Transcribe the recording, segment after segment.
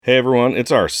Hey everyone,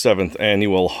 it's our 7th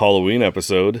annual Halloween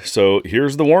episode, so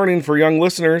here's the warning for young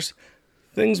listeners.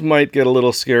 Things might get a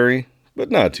little scary, but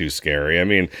not too scary. I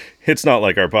mean, it's not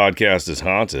like our podcast is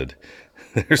haunted.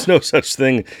 There's no such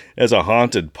thing as a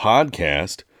haunted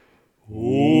podcast.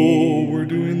 Oh, we're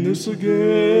doing this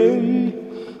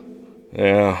again.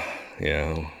 Yeah.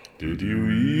 Did you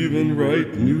even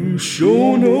write new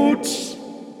show notes?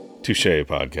 Touché,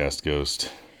 podcast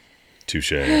ghost.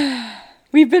 Touché.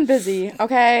 We've been busy,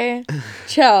 okay?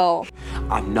 Chill.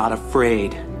 I'm not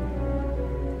afraid.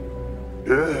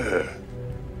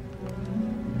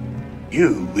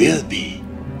 You will be.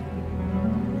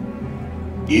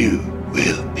 You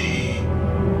will be.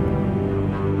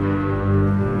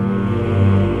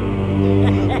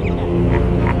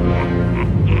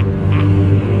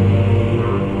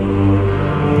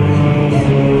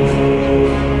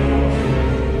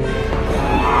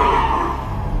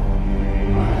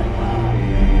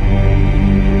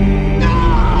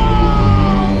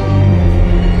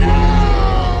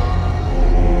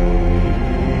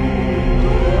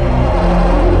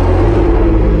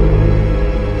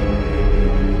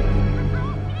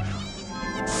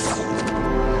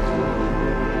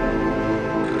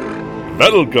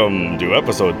 Welcome to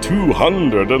episode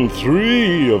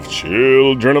 203 of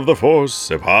Children of the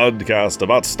Force, a podcast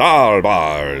about Star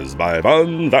Wars by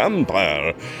one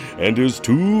vampire and is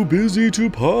too busy to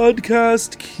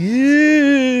podcast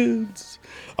kids.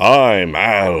 I'm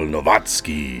Al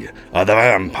Novatsky, the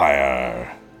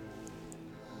vampire.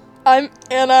 I'm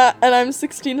Anna, and I'm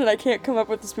 16, and I can't come up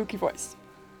with a spooky voice.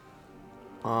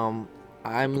 I'm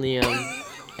Liam,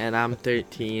 and I'm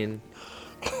 13.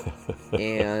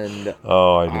 And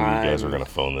Oh, I knew you guys were gonna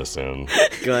phone this in.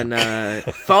 gonna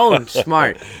phone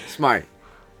smart.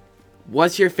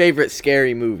 What's your favorite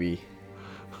scary movie?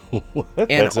 What? And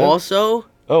That's it? also,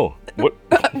 Oh, what?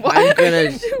 I'm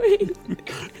gonna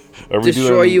Are we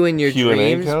destroy doing you in your Q&A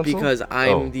dreams council? because I'm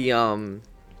Oh. the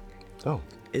Oh,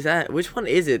 Is that which one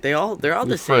is it? They're all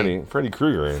the same. Freddy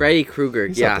Krueger. Freddy Krueger.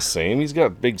 He's Yeah. not the same. He's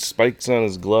got big spikes on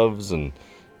his gloves and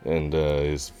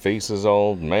his face is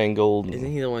all mangled.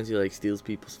 Isn't he the one who like steals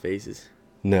people's faces?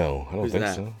 No, I don't Who's think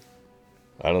that? so.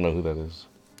 I don't know who that is.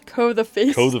 Ko the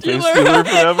face Ko the face stealer. stealer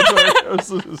from Avatar. I was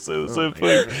going to say the same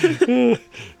thing.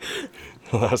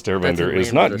 The Last That's in Airbender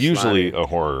is Lamb not of the usually Slaughter. a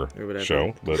horror Or whatever.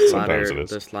 show, but Slaughter, sometimes it is.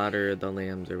 The Slaughter of the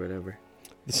Lambs or whatever.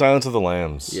 The Silence of the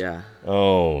Lambs. Yeah.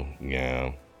 Oh,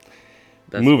 yeah.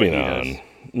 That's Moving what he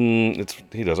on. does.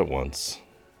 He does it once.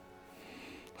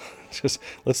 Just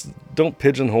don't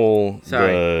pigeonhole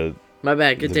Sorry. My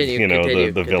bad. Continue. the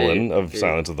continue, the continue, villain of continue.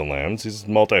 Silence of the Lambs. He's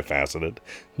multifaceted,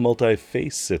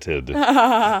 multifaceted.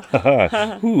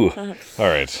 Ooh. All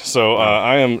right. So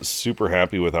I am super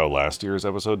happy with how last year's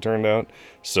episode turned out.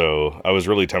 So I was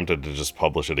really tempted to just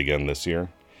publish it again this year.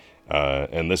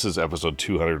 And this is episode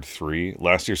 203.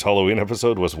 Last year's Halloween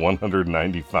episode was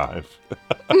 195.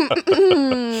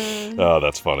 Oh,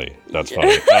 that's funny. That's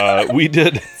funny. We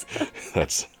did.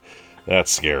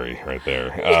 That's scary right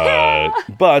there.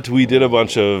 But we did a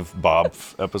bunch of Bob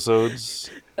episodes.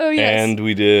 Oh, yes. And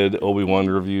we did Obi-Wan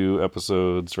review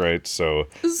episodes, right? So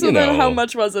So then how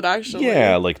much was it actually?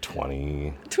 Yeah, like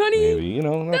 20. 20? Maybe,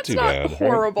 not That's too not bad. right?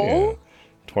 horrible.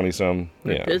 Yeah. 20-some.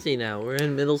 We're Yeah. busy now. We're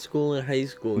in middle school and high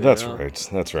school. That's you know? right.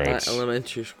 That's right. Not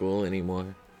elementary school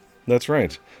anymore. That's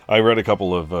right. I read a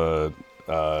couple of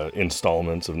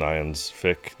installments of Nyan's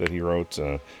fic that he wrote,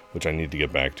 which I need to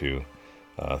get back to.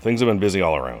 Things have been busy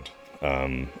all around.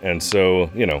 And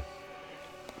so,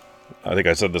 I think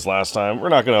I said this last time, we're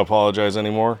not going to apologize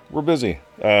anymore. We're busy.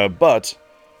 But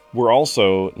we're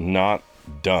also not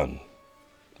done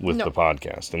with No. the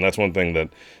podcast. And that's one thing that,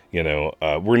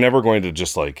 we're never going to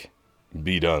just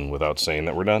be done without saying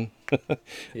that we're done.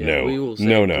 Yeah, No. we will say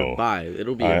No. goodbye.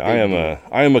 It'll be. I am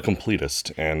a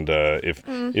completist, and if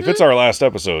it's our last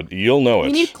episode, you'll know it.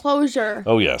 We need closure.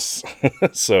 Oh yes,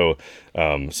 so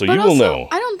But you will also, know.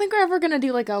 I don't think we're ever going to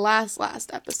do a last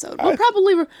episode. We'll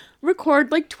probably record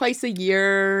twice a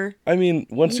year. I mean,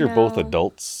 once you're both know.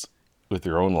 adults with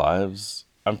your own lives,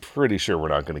 I'm pretty sure we're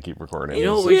not going to keep recording. You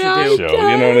know what this we should do? show,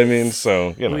 you know what I mean?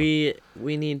 So We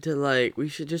need to we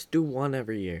should just do one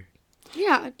every year.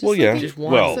 Yeah. Just well, yeah. Just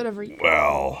one episode every year.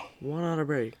 Well, One on a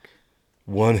break.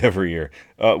 one every year.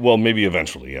 Well, maybe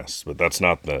eventually, yes, but that's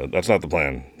not the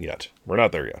plan yet. We're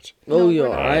not there yet. Oh yeah,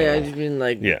 we're I just mean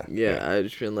Yeah. I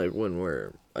just mean when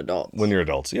we're adults. When you're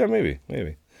adults, yeah, maybe.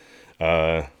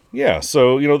 Yeah,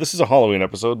 so, this is a Halloween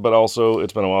episode, but also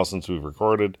it's been a while since we've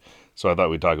recorded, so I thought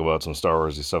we'd talk about some Star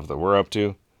Wars-y stuff that we're up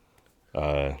to,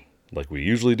 like we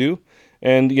usually do.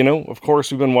 And, of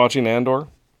course, we've been watching Andor.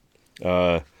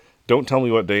 Don't tell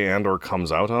me what day Andor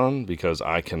comes out on, because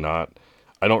I cannot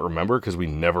I don't remember because we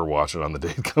never watch it on the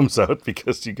day it comes out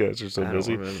because you guys are so I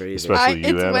busy. don't remember either. Especially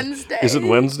you, It's Anna. Wednesday. Is it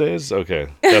Wednesdays? Okay.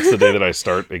 That's the day that I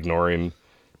start ignoring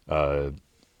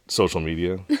social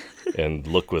media and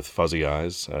look with fuzzy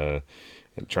eyes and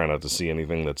try not to see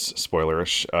anything that's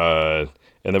spoilerish.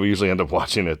 And then we usually end up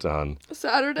watching it on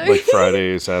Saturday. like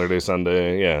Friday, Saturday,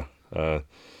 Sunday. Yeah.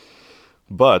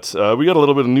 But we got a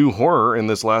little bit of new horror in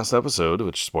this last episode,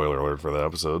 which, spoiler alert for the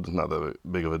episode, not that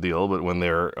big of a deal, but when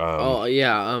they're... Oh,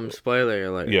 yeah, spoiler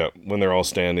alert. Yeah, when they're all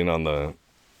standing on the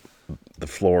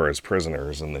floor as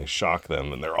prisoners and they shock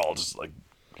them and they're all just like...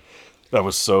 That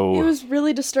was so... It was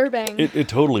really disturbing. It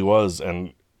totally was,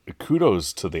 and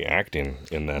kudos to the acting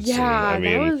in that scene. I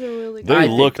mean, that was a really they I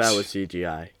looked... think that was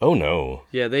CGI. Oh, no.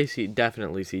 Yeah, they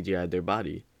definitely CGI'd their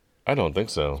body. I don't think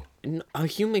so. A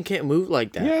human can't move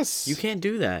like that. Yes. You can't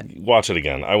do that. Watch it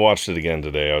again. I watched it again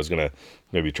today. I was going to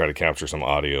maybe try to capture some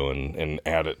audio and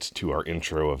add it to our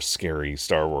intro of scary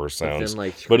Star Wars sounds.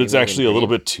 like, But it's screaming actually and a little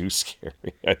bit too scary.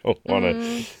 I don't want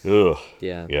to... Ugh.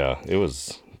 Yeah. Yeah, it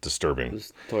was disturbing. It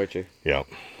was torture. Yeah.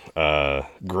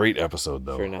 Great episode,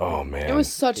 though. For nothing. Oh, man. It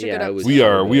was such a Yeah, good it was-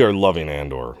 episode. We are loving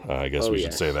Andor. I guess Oh, we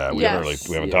should yes. say that. We Yes.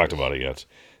 haven't Yes. talked about it yet.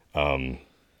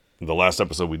 The last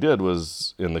episode we did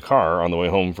was in the car on the way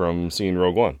home from seeing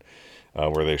Rogue One,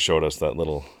 where they showed us that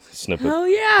little snippet Oh,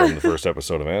 yeah. from the first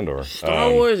episode of Andor. Star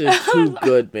Wars is too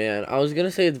good, man. I was gonna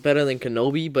say it's better than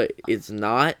Kenobi, but it's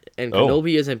not. And Oh.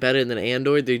 Kenobi isn't better than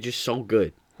Andor. They're just so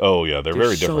good. Oh yeah, they're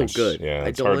very so different. good. Yeah, I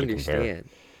it's don't hard to compare. understand.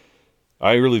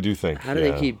 I really do think. How do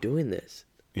yeah. they keep doing this?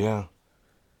 Yeah.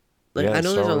 Like, Yeah, I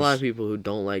know Star there's a lot Wars- of people who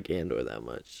don't like Andor that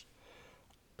much.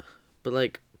 But,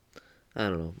 like, I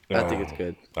don't know. I think it's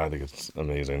good. I think it's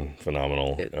amazing,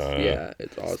 phenomenal. It's,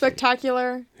 it's awesome.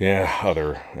 Spectacular. Yeah,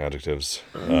 other adjectives,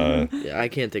 Yeah, I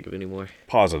can't think of any more.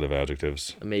 positive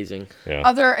adjectives. Amazing. Yeah.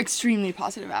 Other extremely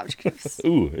positive adjectives.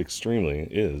 Ooh, extremely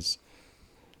is.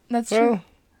 That's true. I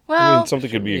Well, mean, something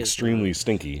could be Is extremely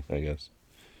stinky, I guess.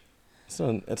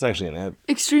 So it's actually an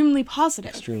extremely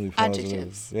positive extremely positive.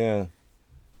 adjectives. Yeah.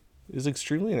 Is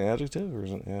extremely an adjective or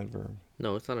is it an adverb?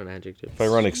 No, it's not an adjective. If I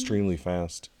run extremely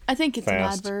fast, I think it's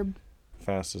Fast. an adverb.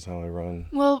 fast is how I run.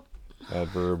 Well,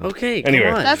 Adverb. Okay, Anyway.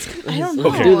 come on. that's I don't know.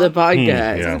 Let's do the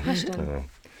podcast. Yeah. Question.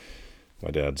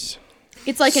 My dad's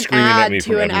It's like an screaming at ad me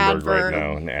from to an Edinburgh adverb. right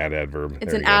now. An adverb. It's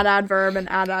There an you go. adverb, an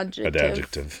adjective.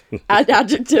 Adjective.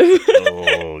 Adjective.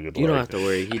 Oh, good You don't lord. have to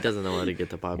worry. He doesn't know how to get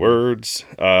the podcast. Words.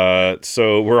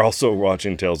 So we're also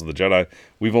watching Tales of the Jedi.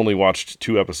 We've only watched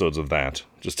 2 episodes of that,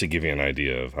 just to give you an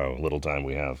idea of how little time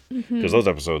we have. Because those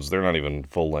episodes, they're not even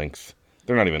full length.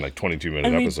 They're not even like 22-minute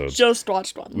And we episodes. just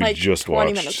watched one. We like just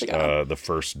 20 minutes watched ago. the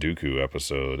first Dooku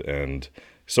episode, and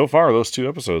so far those 2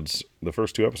 episodes, the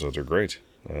first 2 episodes are great.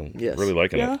 I'm Yes. really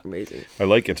liking Yeah. it. Amazing. I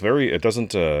like it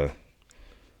doesn't they're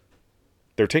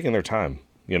taking their time,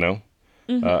 you know.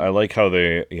 I like how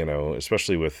they, you know,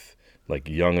 especially with like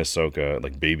young Ahsoka,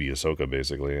 like baby Ahsoka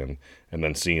basically, and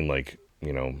then seeing like,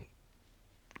 you know,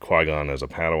 Qui-Gon as a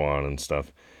Padawan and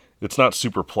stuff. It's not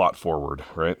super plot forward,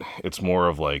 right? It's more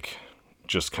of like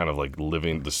just kind of like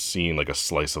living the scene like a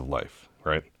slice of life,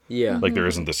 right? Yeah. Like there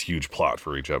isn't this huge plot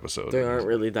for each episode. There aren't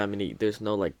really that many. There's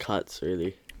no, like, cuts,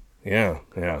 really. Yeah,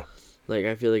 yeah. Like,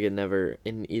 I feel like it never,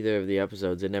 in either of the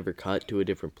episodes, it never cut to a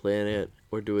different planet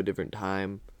or to a different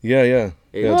time. Yeah, yeah.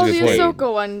 Yeah, well, that's a the good point.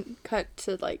 Ahsoka one cut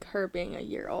to like her being a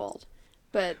year old,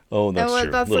 but Oh, that's true.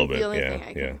 that's a little like bit. the only Yeah, thing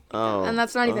I can. yeah. Oh. And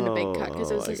that's not even a big cut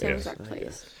because it was the I same guess, exact I place.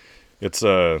 guess. It's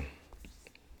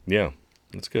yeah,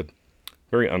 it's good.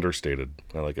 Very understated.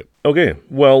 I like it. Okay,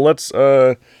 well, let's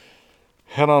head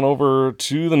on over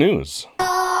to the news.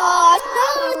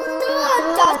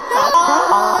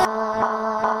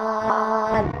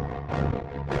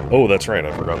 Oh, that's right.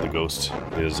 I forgot the ghost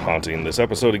is haunting this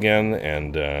episode again,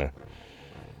 and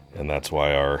that's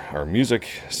why our music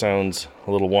sounds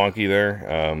a little wonky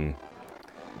there.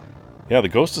 Yeah, the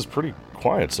ghost is pretty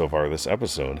quiet so far this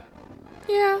episode,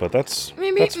 Yeah, but that's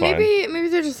fine. maybe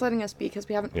they're just letting us be because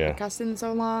we haven't Yeah. podcasted in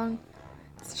so long.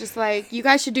 It's just like you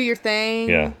guys should do your thing.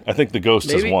 Yeah, I think the ghost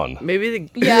Maybe, has won. maybe the,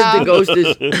 Yeah. the ghost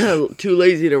is too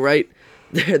lazy to write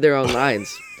their own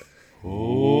lines.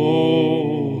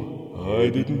 Oh, I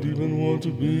didn't even want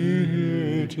to be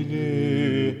here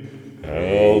today.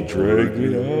 Al dragged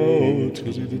me out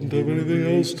because he didn't have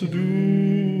anything else to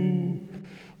do.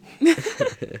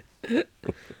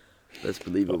 That's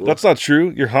believable. That's not true.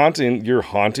 You're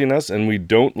haunting us, and we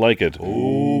don't like it.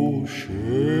 Oh,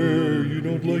 sure, you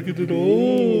don't like it at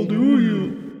all, do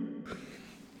you?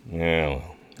 Yeah.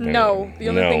 No, the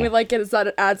only No. thing we like it is that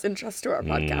it adds interest to our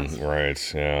podcast.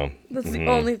 Right, yeah. That's the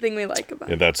only thing we like about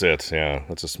Yeah, it. that's it. Yeah,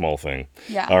 that's a small thing.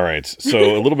 Yeah. All right. So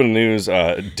a little bit of news.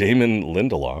 Damon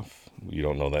Lindelof, You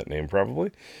don't know that name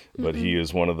probably, but he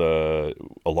is one of the,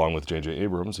 along with J.J.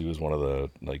 Abrams, he was one of the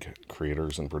like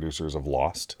creators and producers of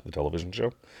Lost, the television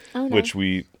show, Oh, nice.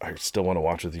 which I still want to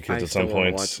watch with you kids I at some still wanna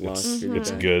point. watch Lost It's, really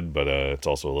it's bad. good, but it's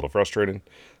also a little frustrating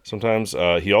sometimes.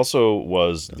 He also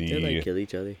was They like kill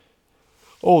each other.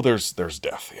 Oh, there's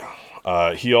death,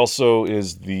 yeah. He also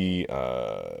is the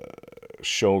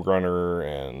showrunner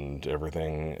and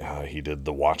everything. He did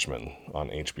The Watchmen on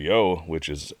HBO, which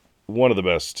is one of the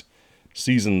best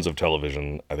seasons of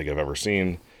television I think I've ever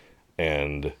seen.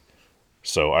 And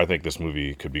so I think this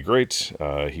movie could be great.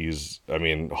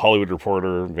 Hollywood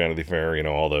Reporter, Vanity Fair,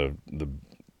 all the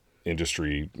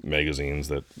industry magazines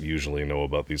that usually know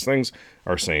about these things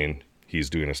are saying he's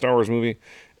doing a Star Wars movie.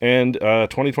 And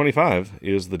 2025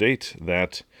 is the date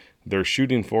that they're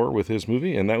shooting for with his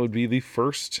movie, and that would be the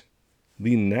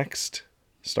next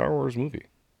Star Wars movie.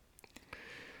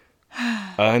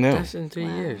 I know. That's in 3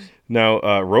 years.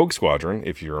 Now, Rogue Squadron,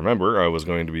 if you remember, was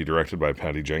going to be directed by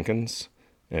Patty Jenkins,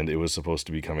 and it was supposed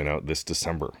to be coming out this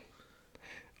December.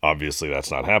 Obviously,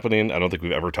 that's not happening. I don't think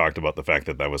we've ever talked about the fact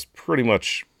that was pretty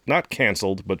much not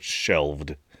canceled, but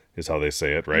shelved, is how they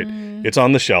say it, right? It's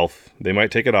on the shelf. They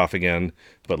might take it off again,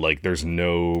 but there's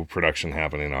no production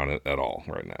happening on it at all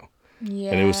right now.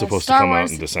 Yeah. And it was supposed to Star come Wars,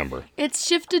 out in December. It's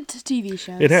shifted to TV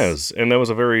shows. It has, and that was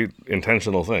a very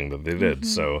intentional thing that they did.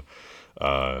 So,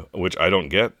 which I don't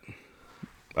get.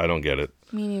 I don't get it.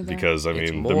 Me neither. Because,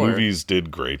 the more. movies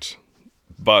did great.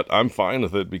 But I'm fine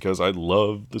with it because I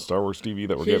love the Star Wars TV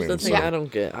that we're Here's getting. the thing I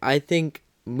don't get. I think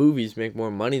movies make more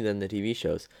money than the TV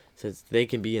shows since they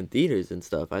can be in theaters and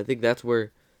stuff. I think that's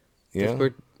where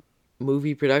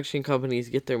movie production companies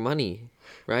get their money,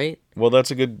 right? Well, that's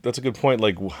a good point.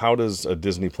 Like, how does a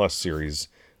Disney Plus series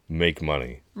make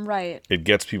money? Right. It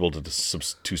gets people to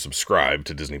subscribe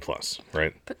to Disney Plus,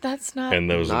 right? But that's not. And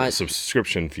those Not-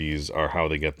 subscription fees are how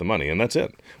they get the money, and that's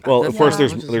it. Well, of course,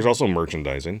 there's also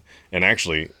merchandising, and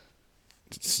actually,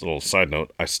 just a little side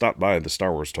note, I stopped by the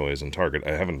Star Wars toys in Target.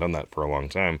 I haven't done that for a long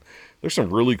time. There's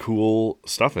some really cool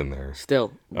stuff in there.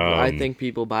 Still, I think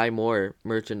people buy more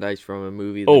merchandise from a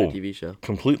movie than a TV show.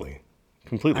 Completely.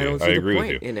 I don't see the agree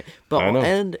point with you. in it. But I know.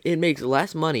 and it makes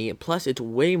less money, plus it's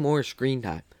way more screen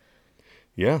time.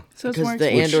 Yeah. So it's because more the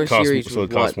expensive. Andor series so was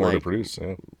it costs what, more to like, produce.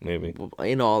 Yeah, maybe.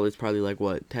 in all, it's probably like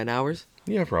what, 10 hours?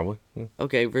 Yeah, probably. Yeah.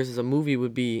 Okay, versus a movie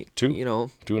would be Two.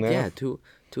 2.5. Yeah, two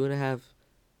and a half.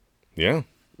 Yeah.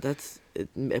 That's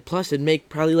it, plus it'd make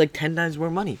probably like 10 times more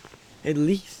money, at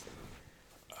least.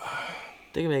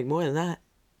 They can make more than that,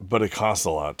 But it costs a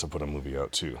lot to put a movie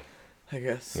out too. I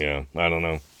guess. Yeah, I don't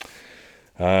know.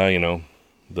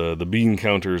 The bean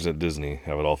counters at Disney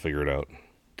have it all figured out.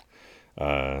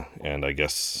 And I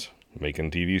guess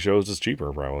making TV shows is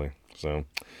cheaper probably. So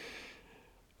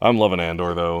I'm loving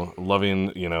Andor though.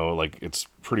 Loving, it's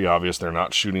pretty obvious they're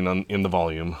not shooting in the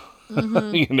volume.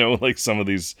 Like some of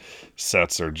these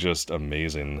sets are just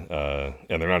amazing.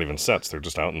 And they're not even sets, they're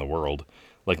just out in the world.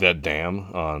 Like that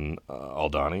dam on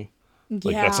Aldhani.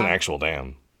 Like that's an actual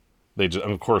dam. They just,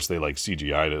 of course, they like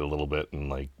CGI'd it a little bit and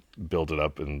like built it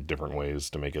up in different ways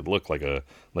to make it look like a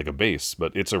base,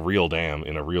 but it's a real dam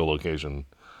in a real location,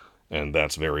 and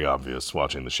that's very obvious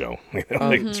watching the show.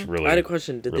 It's really. I had a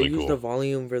question. Did really they use cool. the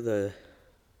volume for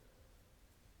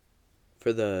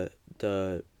the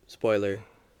spoiler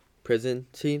prison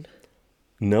scene?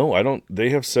 No, I don't. They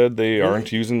have said they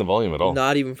aren't using the volume at all.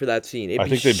 Not even for that scene. It'd I be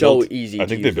think they so built. easy. I to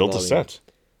think use they built the a volume. set.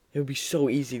 It would be so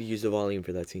easy to use the volume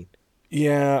for that scene.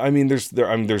 Yeah, there's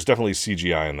definitely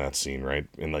CGI in that scene, right?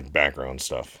 In like background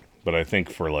stuff. But I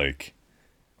think for like,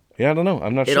 I don't know.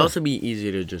 I'm not It'd sure. also be easy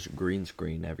to just green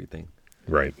screen everything.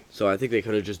 Right. So I think they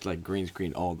could have just like green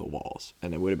screened all the walls,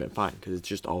 and it would have been fine because it's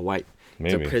just all white.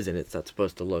 It's Maybe. a prison. It's not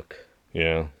supposed to look.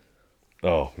 Yeah.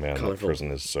 Oh man, that Colorful.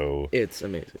 prison is so It's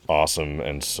amazing. awesome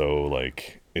and so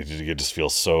like you just feel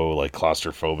so like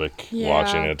claustrophobic Yeah.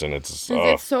 watching it, and it's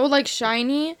It's so like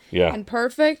shiny Yeah. and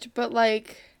perfect, but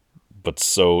like but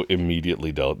so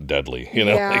immediately deadly.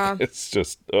 Yeah. Like, it's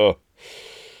just All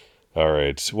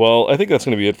right. Well, I think that's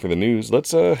going to be it for the news.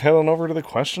 Let's head on over to the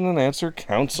question and answer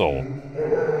council.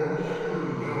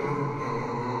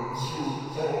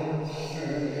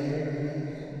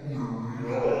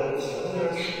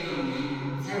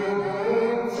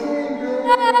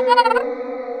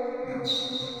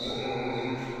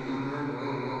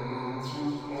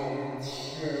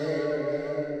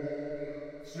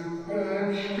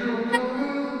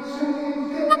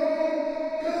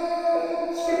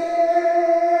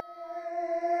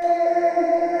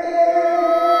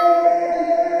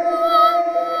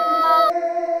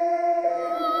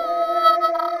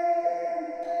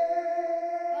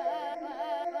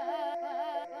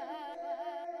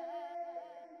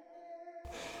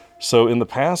 So in the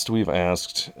past, we've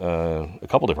asked a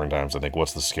couple different times, I think,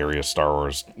 what's the scariest Star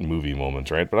Wars movie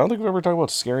moment, right? But I don't think we've ever talked about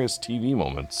scariest TV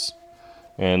moments.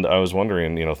 And I was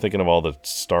wondering, thinking of all the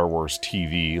Star Wars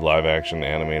TV, live action,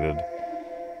 animated,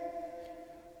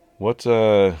 it's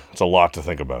a lot to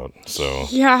think about. So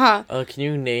Yeah. Can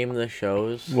you name the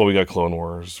shows? well, we got Clone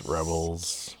Wars,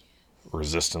 Rebels,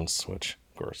 Resistance, which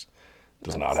of course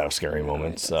does not have scary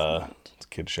moments. It's a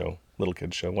kid show, little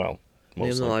kid show. Well, Name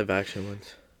mostly. the live action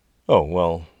ones. Oh,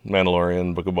 well,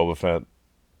 Mandalorian, Book of Boba Fett,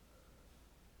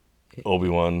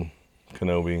 Obi-Wan,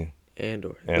 Kenobi,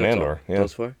 Andor. and That's Andor. all. Yeah.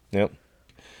 Those four? Yep.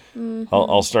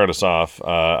 I'll start us off.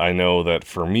 I know that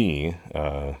for me,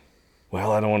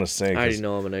 well, I don't want to say. I 'cause already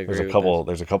know I'm gonna agree.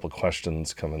 There's a couple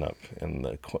questions coming up in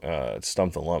the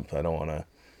Stump the Lump. I don't want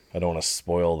to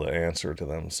spoil the answer to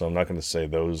them, so I'm not going to say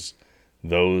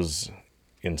those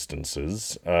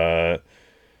instances. I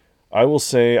will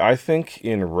say I think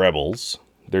in Rebels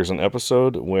there's an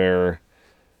episode where,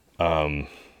 in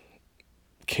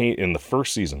the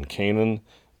first season, Kanan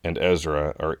and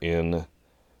Ezra are in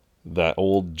that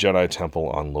old Jedi temple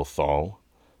on Lothal,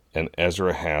 and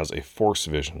Ezra has a Force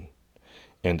vision.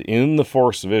 And in the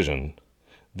Force vision,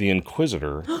 the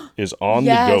Inquisitor is on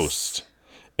Yes. the Ghost.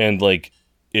 And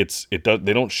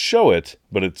they don't show it,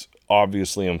 but it's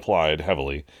obviously implied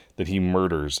heavily that he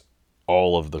murders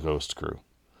all of the Ghost crew.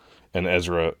 And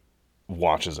Ezra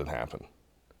watches it happen.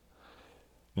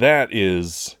 That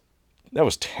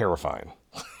was terrifying.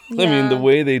 I mean, the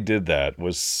way they did that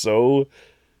was so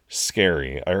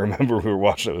scary. I remember we were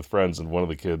watching it with friends, and one of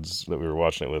the kids that we were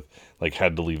watching it with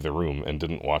had to leave the room and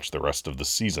didn't watch the rest of the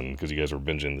season because you guys were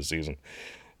binging the season.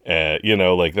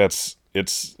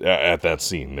 It's at that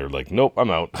scene they're like, nope,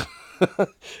 I'm out.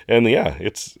 And yeah,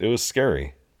 it was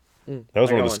scary. That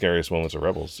was one of the scariest moments of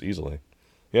Rebels, easily.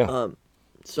 Yeah.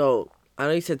 So I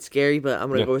know you said scary, but I'm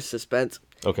gonna go with suspense.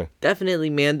 Okay. Definitely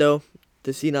Mando.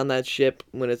 The scene on that ship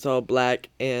when it's all black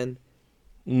and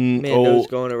Mando's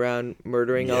going around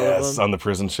murdering all of Yes, them. on the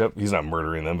prison ship. He's not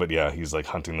murdering them, but yeah, he's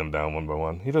hunting them down one by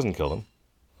one. He doesn't kill them.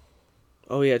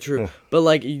 Oh yeah, true.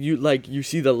 But you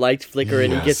see the lights flicker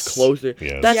and he gets Yes. closer.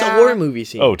 Yes. That's a Yeah. horror movie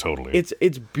scene. Oh, totally.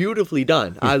 It's beautifully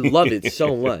done. I love it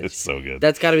so much. It's so good.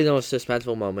 That's got to be the most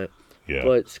suspenseful moment. Yeah.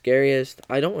 But scariest,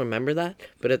 I don't remember that.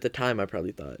 But at the time, I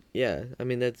probably thought, yeah. I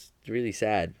mean, that's really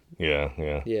sad. Yeah.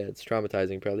 Yeah, it's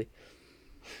traumatizing, probably.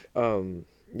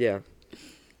 Yeah.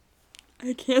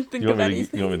 I can't think You of want me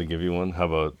anything. to give you one? How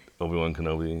about Obi-Wan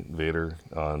Kenobi Vader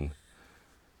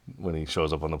when he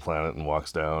shows up on the planet and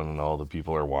walks down and all the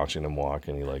people are watching him walk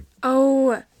and he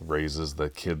Oh, raises the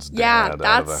kid's Yeah, dad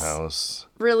out of the that's house.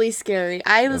 really scary.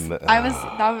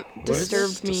 That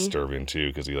disturbed It's me. disturbing too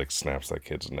because he snaps that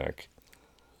kid's neck.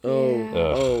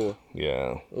 Oh.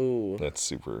 Yeah. Oh. That's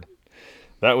super.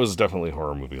 That was definitely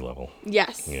horror movie level.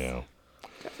 Yes. Yeah.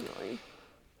 Definitely.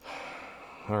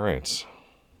 All right.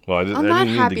 Well, I On didn't that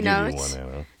mean happy to note, give you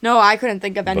one, Anna. No, I couldn't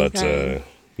think of But anything.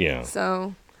 yeah,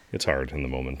 So it's hard in the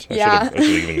moment. Yeah. I should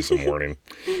have given you some warning.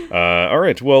 All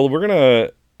right. Well, we're gonna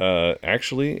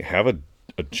actually have a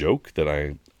joke that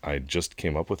I just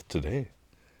came up with today.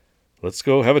 Let's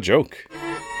go have a joke.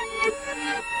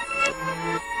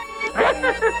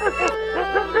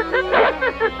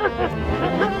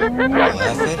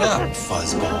 Laugh it up,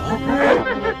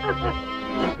 fuzzball.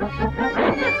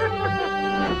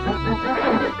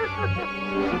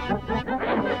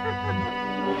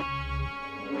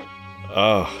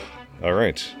 All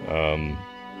right.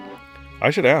 I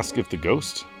should ask if the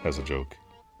ghost has a joke.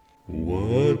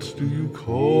 What do you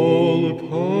call a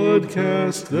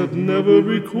podcast that never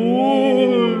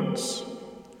records?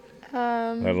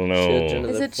 I don't know. Children of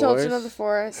is the it Children Forest? of the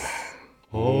Forest?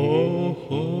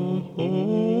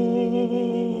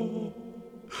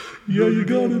 Yeah, you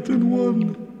got it in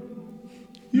one.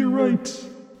 You're right.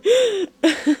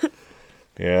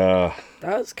 Yeah,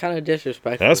 That was kind of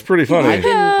disrespectful. that's pretty funny.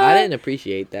 I didn't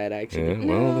appreciate that, actually. Yeah,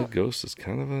 well, the ghost is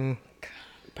kind of a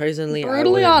Personally,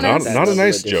 Brutally I wouldn't honest. want not that a level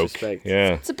nice of joke. disrespect.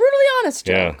 Yeah, It's a brutally honest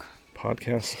yeah. joke.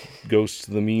 Podcast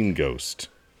ghost, the mean ghost,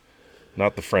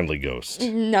 not the friendly ghost.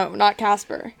 No, not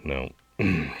Casper. No.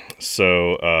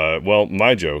 So, well,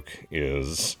 my joke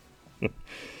is,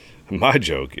 what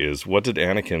did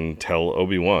Anakin tell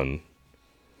Obi-Wan?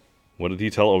 What did he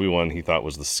tell Obi-Wan he thought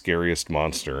was the scariest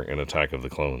monster in Attack of the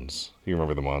Clones? You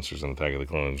remember the monsters in Attack of the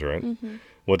Clones, right? Mm-hmm.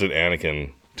 What did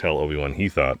Anakin tell Obi-Wan he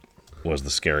thought was the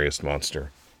scariest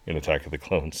monster in Attack of the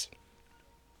Clones?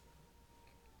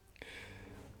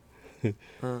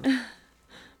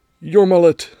 Your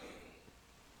mullet.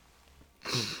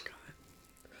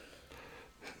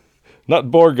 Not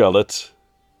Borgullet.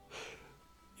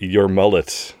 Your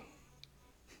mullet.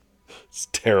 It's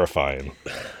terrifying.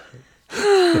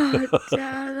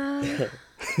 Dada.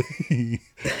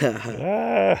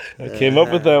 I came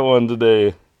up with that one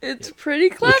today. It's pretty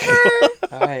clever.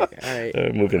 All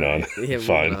right. Moving on. Yeah,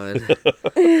 Fine.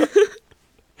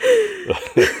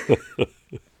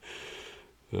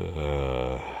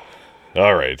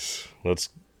 All right. Let's.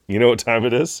 You know what time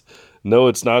it is? No,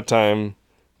 it's not time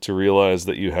to realize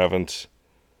that you haven't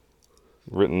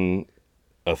written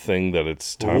a thing that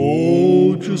it's time.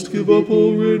 Oh, just give up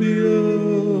already.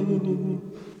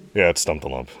 Yeah, it's Stump the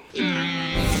Lump.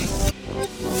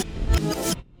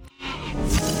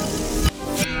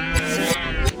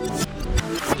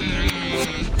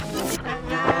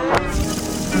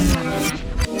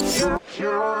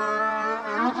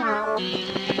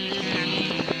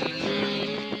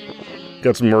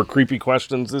 Got some more creepy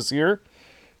questions this year.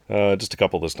 Just a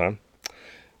couple this time.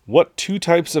 What two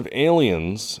types of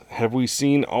aliens have we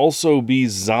seen also be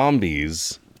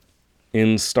zombies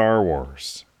in Star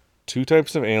Wars? Two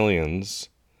types of aliens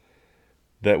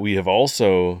that we have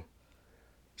also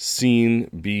seen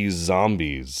be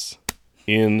zombies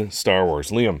in Star Wars.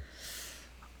 Liam.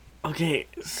 Okay,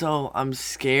 so I'm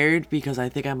scared because I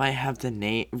think I might have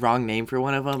the wrong name for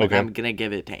one of them, Okay. and I'm gonna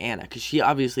give it to Anna because she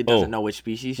obviously doesn't know which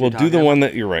species. Well, you're do the talking one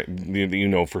that you're right, that you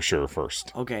know for sure first.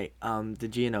 about. Okay, the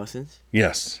Geonosians.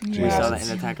 Yes. We Jesus. saw that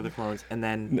in Attack of the Clones, and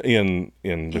then In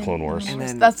the Clone Wars. and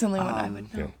then That's the only one I would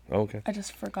Yeah. know. Oh, okay. I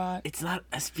just forgot. it's not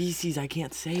a species. I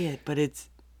can't say it, but it's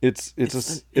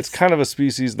It's kind of a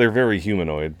species. They're very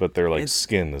humanoid, but their It's-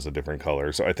 skin is a different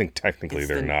color. So I think technically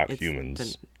they're not it's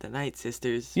humans. The Night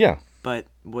Sisters. Yeah, But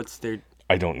what's their?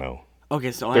 I don't know.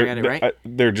 Okay, so I got it right.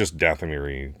 They're just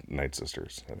Dathomiri Night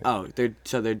Sisters. I think. Oh,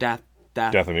 they're Dath.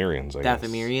 Dathomirians. I guess.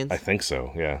 Dathomirians? I think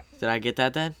so. Yeah. Did I get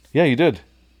that then? Yeah, you did.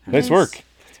 Nice work.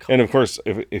 cool. And of course,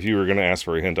 if you were going to ask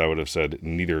for a hint, I would have said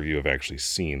neither of you have actually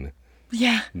seen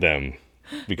Yeah. them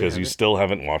because you still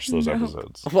haven't watched those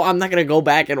episodes. Well, I'm not gonna go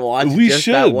back and watch We just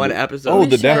should. that one episode Oh,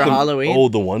 the for Dathom- Halloween. Oh,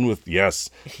 the one with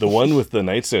the one with the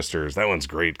Night Sisters. That one's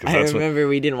great because I that's what. remember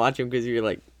we didn't watch them because you were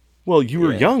like, Well, you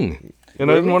were young, and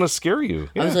I didn't want to scare you.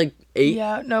 I was like 8.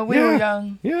 Yeah. No, we were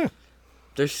young. Yeah.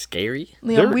 They're scary.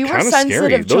 Liam, They're we were kind of sensitive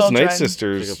scary. Those children. Night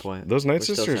Sisters, That's a good point. those Night We're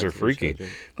still Sisters are sensitive freaky. children.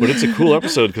 But it's a cool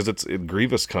episode because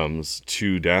Grievous comes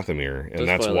to Dathomir, and Don't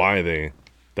that's spoil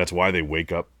it. why they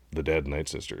wake up the dead Night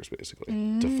Sisters basically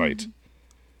to fight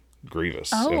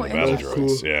Grievous Oh, and the battle interesting.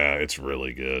 droids. Yeah, it's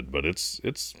really good, but it's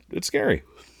scary.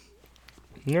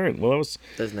 All right, well That's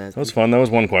nasty. that was fun. That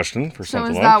was one question for So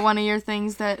something is that one of your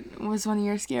things that was one of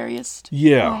your scariest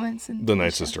Yeah, moments in the the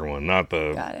Night show? Sister one, not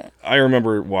the. Got it. I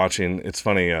remember watching. It's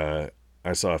funny. I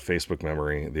saw a Facebook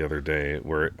memory the other day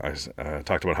where I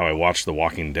talked about how I watched The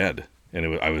Walking Dead,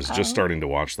 and I was just starting to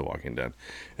watch The Walking Dead,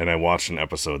 and I watched an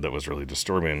episode that was really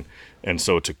disturbing, and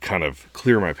so to kind of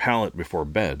clear my palate before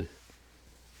bed,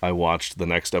 I watched the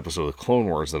next episode of Clone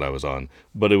Wars that I was on,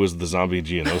 but it was the zombie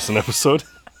Geonosian episode,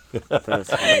 That's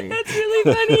funny. It's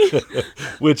really funny.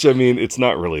 which I mean, it's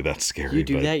not really that scary. You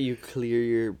do but that? You clear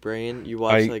your brain? You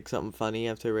watch like something funny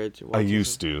after Reg? I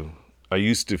used to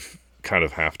kind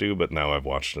of have to, but now I've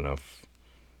watched enough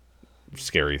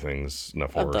scary things,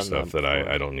 enough I've horror done stuff that that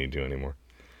before. I don't need to anymore.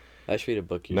 I should read a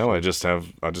book. No, I just have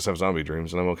zombie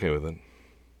dreams, and I'm okay with it.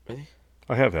 Really?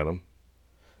 I have had them.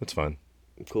 It's fine.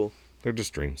 Cool. They're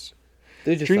just dreams.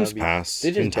 They're just Dreams zombies. pass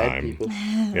They're just in dead time. people.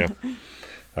 Yeah.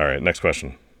 All right, next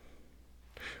question.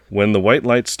 When the white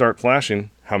lights start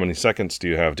flashing, how many seconds do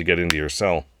you have to get into your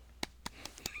cell?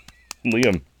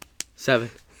 Liam. 7.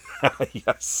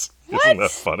 Yes. Isn't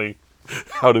that funny?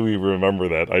 How do we remember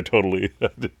that? I totally.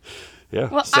 Yeah.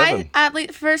 Well, 7. I at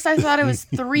least first I thought it was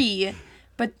 3,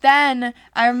 but then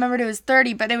I remembered it was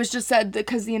 30. But it was just said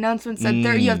because the announcement said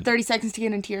 30. You have 30 seconds to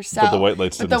get into your cell. the white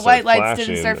lights But didn't the white start lights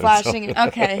didn't start flashing, flashing.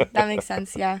 Okay, that makes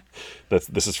sense. Yeah.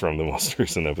 This is from the most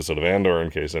recent episode of Andor, in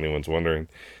case anyone's wondering.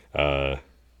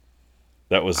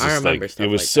 That was I just remember like stuff it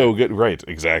was like so good. Right,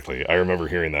 exactly. I remember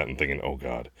hearing that and thinking, "Oh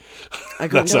God, I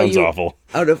couldn't that tell sounds you, awful."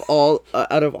 Out of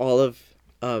all of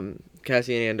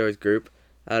Cassian Andor's group,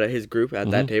 out of his group at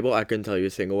that table, I couldn't tell you a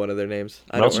single one of their names.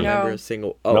 I Melcher. don't remember No. a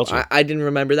single. Oh, Melcher. I didn't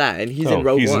remember that, and he's in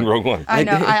Rogue he's One. in Rogue One. I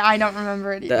know. I don't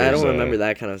remember it either. I There's, don't remember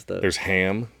that kind of stuff. There's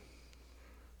Ham.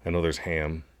 I know there's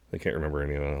Ham. I can't remember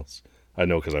anyone else. I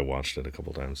know because I watched it a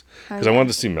couple times. Because I wanted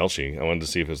to see Melchi. I wanted to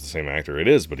see if it was the same actor. It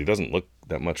is, but he doesn't look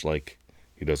that much like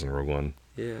he does in Rogue One.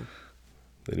 Yeah.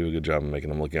 They do a good job of making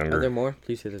him look Are there younger. more?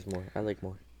 Please say there's more. I like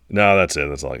more. No, that's it.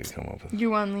 That's all I can come up with. You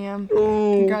won, Liam.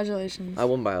 Congratulations. I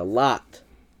won by a lot.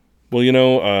 Well, you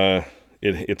know,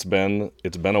 it's been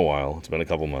a while. It's been a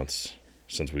couple months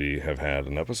since we have had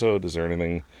an episode. Is there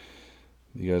anything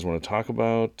you guys want to talk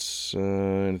about?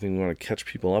 Anything you want to catch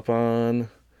people up on?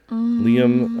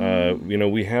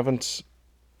 Liam, we haven't...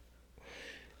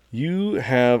 You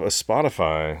have a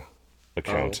Spotify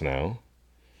account now.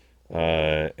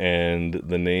 And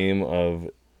the name of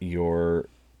your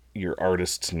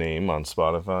artist's name on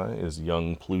Spotify is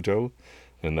Young Pluto.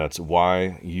 And that's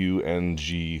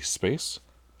YUNG space.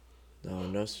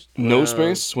 No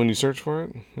space when you search for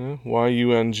it? Yeah.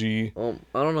 YUNG... I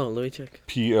don't know. Let me check.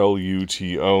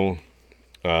 PLUTO.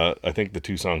 I think the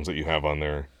 2 songs that you have on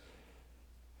there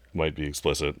might be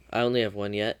explicit. I only have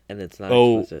one yet, and it's not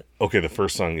explicit. Okay, the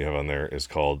first song you have on there is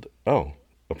called,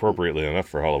 appropriately enough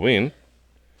for Halloween,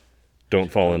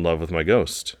 Don't Fall in Love with My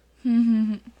Ghost.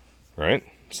 Right?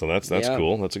 So that's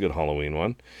cool. That's a good Halloween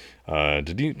one.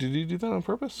 Did you do that on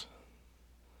purpose?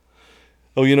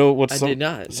 Oh, you know what's I did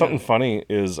not. Something funny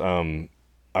is I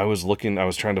was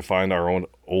trying to find our own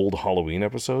old Halloween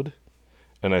episode,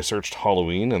 and I searched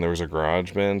Halloween, and there was a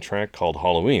GarageBand track called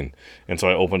Halloween. And so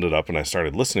I opened it up and I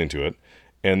started listening to it,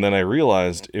 and then I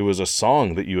realized it was a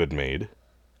song that you had made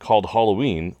called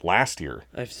Halloween last year.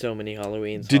 I have so many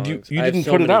Halloween songs. Did you didn't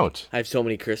put it out? I have so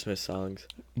many Christmas songs.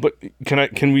 But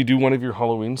can we do one of your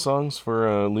Halloween songs for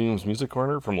Liam's Music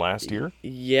Corner from last year?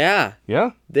 Yeah.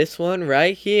 Yeah? This one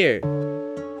right here.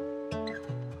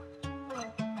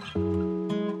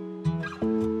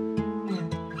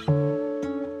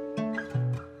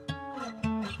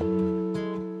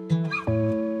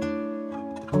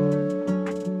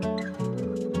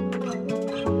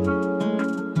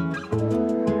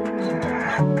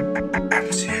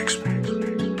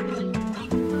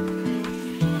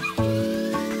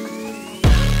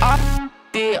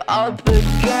 Up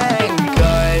again,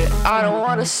 good. I don't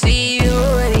wanna see you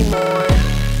anymore.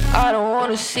 I don't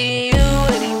wanna see you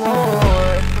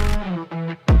anymore.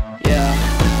 Yeah.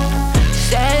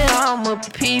 Say I'm a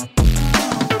peep.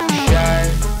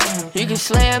 Sure. You can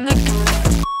slam the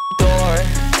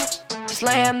door.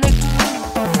 Slam the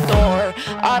door.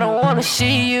 I don't wanna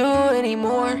see you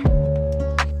anymore.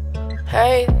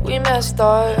 Hey, we messed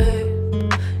up.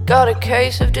 Got a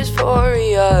case of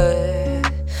dysphoria.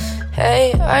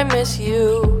 Hey, I miss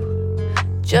you.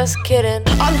 Just kidding.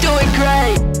 I'm doing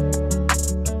great.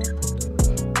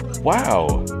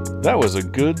 Wow. That was a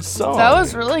good song. That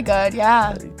was really good,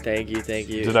 yeah. Thank you.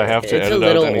 Did I have to edit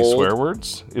out any swear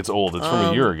words? It's old. It's from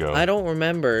a year ago. I don't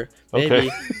remember. Maybe. Okay.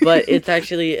 But it's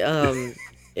actually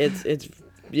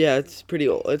it's pretty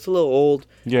old. It's a little old.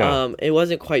 Yeah. It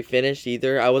wasn't quite finished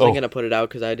either. I wasn't gonna put it out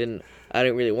because I didn't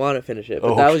really want to finish it.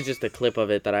 But that was just a clip of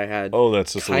it that I had. Oh,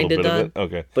 that's just a little bit done. of it?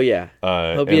 Okay. But yeah, hope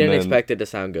you and didn't then expect it to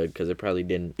sound good because it probably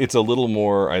didn't. It's a little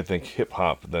more, I think,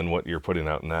 hip-hop than what you're putting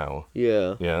out now.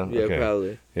 Yeah. Yeah? Yeah, Okay.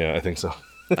 probably. Yeah, I think so.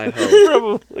 I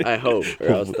hope. Probably. I hope, or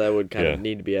else that would kind Yeah. of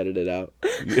need to be edited out.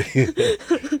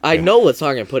 I know what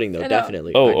song I'm putting though,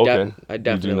 definitely. Oh, okay. I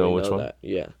definitely You do know which one? that.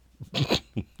 Yeah.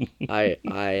 I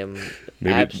am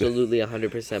Maybe- absolutely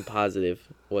 100% positive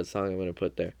what song I'm going to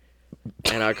put there.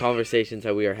 And our conversations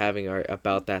that we are having are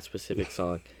about that specific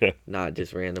song, not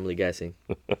just randomly guessing.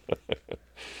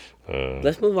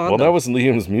 Let's move on. Well, though. that was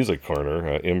Liam's Music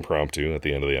Corner, impromptu at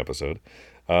the end of the episode.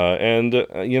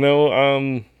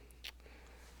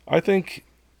 I think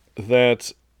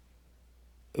that's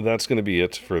going to be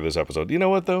it for this episode. You know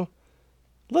what, though?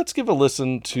 Let's give a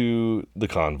listen to The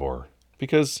Convor,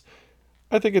 because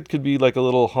I think it could be like a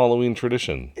little Halloween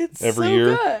tradition. It's every so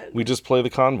year good. we just play The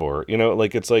Convor.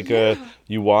 It's like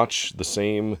you watch the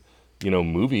same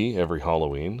movie every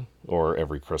Halloween or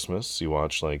every Christmas. You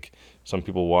watch, like, some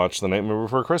people watch The Nightmare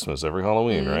Before Christmas every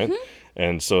Halloween, right?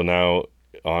 And so now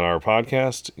on our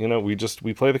podcast,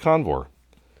 we play The Convor,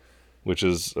 which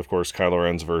is, of course, Kylo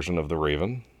Ren's version of the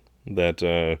Raven that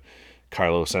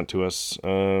Kylo sent to us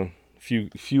a few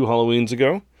Halloweens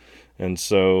ago. And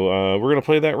so we're going to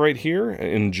play that right here.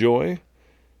 Enjoy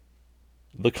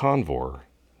The Convor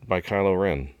by Kylo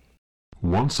Ren.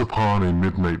 Once upon a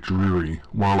midnight dreary,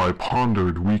 while I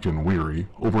pondered weak and weary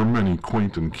over many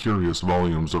quaint and curious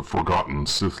volumes of forgotten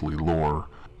Sithly lore,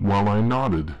 while I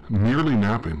nodded, nearly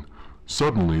napping,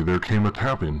 suddenly there came a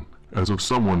tapping, as of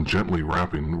someone gently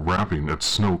rapping at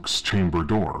Snoke's chamber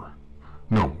door.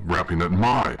 No, rapping at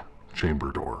my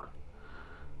chamber door.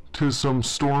 "'Tis some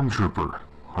stormtrooper,"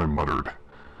 I muttered,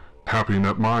 "tapping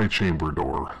at my chamber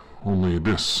door, only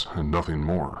this and nothing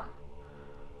more."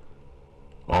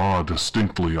 Ah,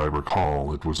 distinctly I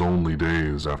recall, it was only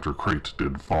days after Crate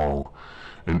did fall,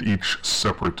 and each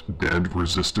separate dead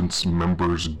resistance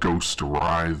member's ghost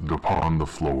writhed upon the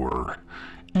floor.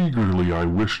 Eagerly I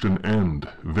wished an end,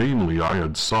 vainly I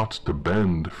had sought to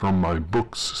bend from my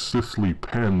books sithely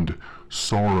penned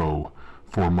sorrow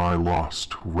for my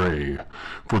lost Rey,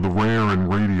 for the rare and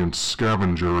radiant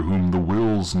scavenger whom the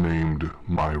Wills named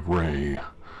my Rey.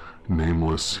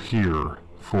 nameless here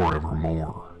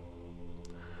forevermore.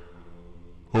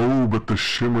 Oh, but the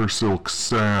shimmer silk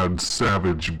sad,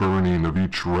 savage burning of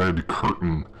each red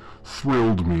curtain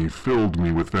thrilled me, filled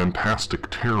me with fantastic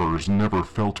terrors never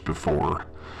felt before,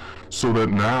 so that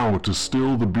now, to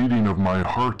still the beating of my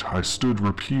heart, I stood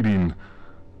repeating,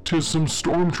 "'Tis some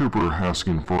stormtrooper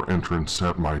asking for entrance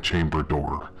at my chamber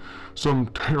door, some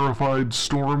terrified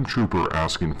stormtrooper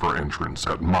asking for entrance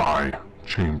at my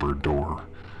chamber door.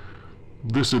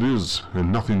 This it is,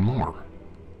 and nothing more."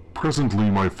 Presently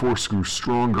my force grew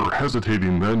stronger,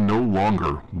 hesitating then no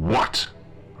longer. "What?"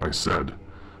 I said.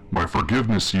 "My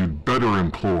forgiveness you'd better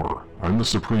implore. I'm the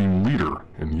supreme leader,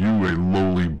 and you a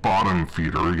lowly bottom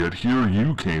feeder, yet here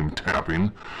you came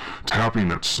tapping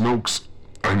at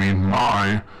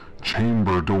my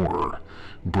chamber door.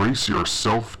 Brace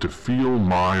yourself to feel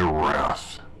my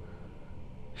wrath."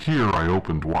 Here I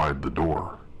opened wide the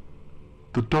door.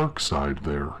 The dark side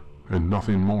there, and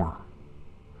nothing more.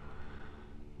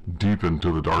 Deep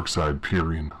into the dark side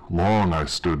peering, long I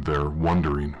stood there,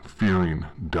 wondering, fearing,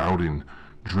 doubting,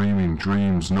 dreaming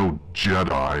dreams no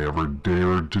Jedi ever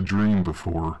dared to dream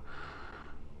before.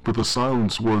 But the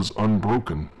silence was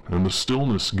unbroken, and the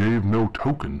stillness gave no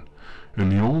token,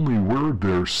 and the only word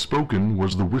there spoken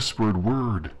was the whispered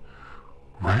word,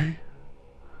 "Rey?"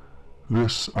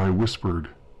 This I whispered,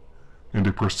 and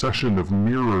a procession of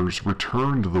mirrors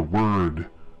returned the word,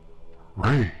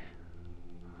 "Rey."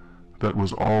 That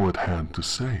was all it had to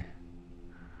say.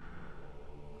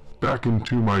 Back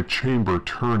into my chamber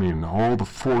turning, all the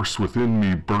force within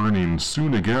me burning,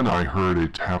 soon again I heard a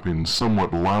tapping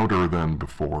somewhat louder than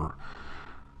before.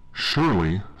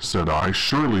 "Surely," said I,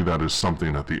 "surely that is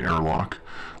something at the airlock.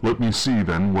 Let me see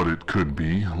then what it could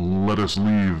be. Let us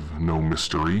leave no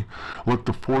mystery. Let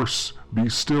the force be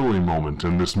still a moment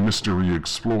and this mystery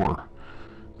explore."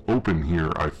 Open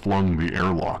here I flung the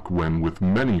airlock, when with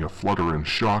many a flutter and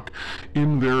shock,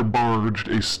 in there barged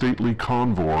a stately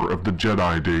convoy of the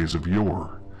Jedi days of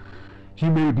yore. He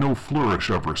made no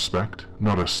flourish of respect,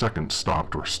 not a second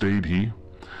stopped or stayed he,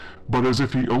 but as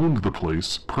if he owned the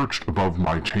place, perched above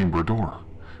my chamber door,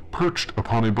 perched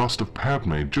upon a bust of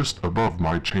Padme just above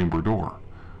my chamber door,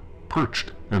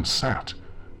 perched and sat,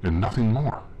 and nothing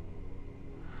more.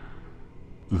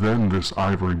 Then this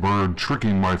ivory bird,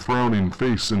 tricking my frowning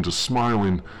face into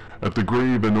smiling at the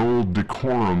grave and old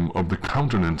decorum of the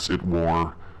countenance it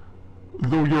wore.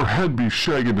 "Though your head be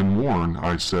shagged and worn,"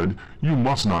 I said, "you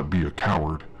must not be a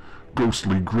coward.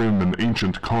 Ghostly grim and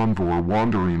ancient convoy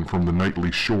wandering from the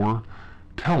nightly shore,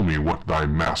 tell me what thy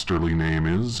masterly name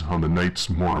is on the night's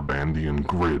Morabandian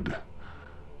grid."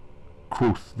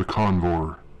 Quoth the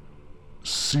convoy,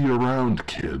 "See around,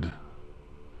 kid."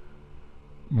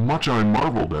 Much I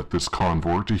marveled at this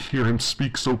convoy to hear him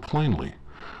speak so plainly,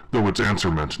 though its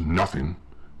answer meant nothing,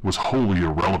 was wholly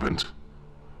irrelevant.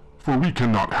 For we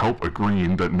cannot help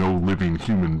agreeing that no living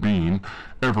human being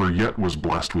ever yet was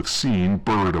blessed with seeing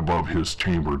bird above his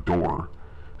chamber door.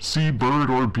 See bird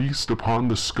or beast upon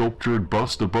the sculptured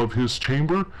bust above his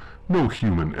chamber? No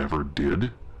human ever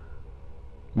did.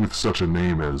 With such a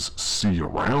name as "See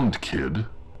around, kid."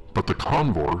 But the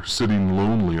convoy, sitting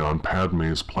lonely on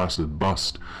Padme's placid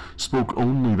bust, spoke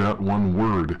only that one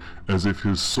word, as if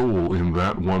his soul in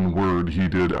that one word he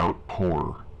did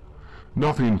outpour.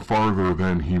 Nothing farther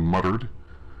than he muttered,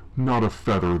 not a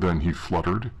feather than he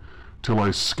fluttered, till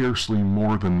I scarcely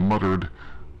more than muttered,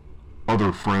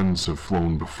 "Other friends have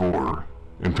flown before,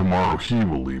 and tomorrow he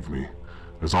will leave me,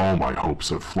 as all my hopes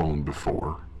have flown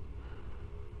before."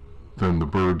 Then the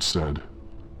bird said,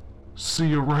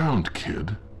 "See around,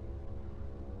 kid."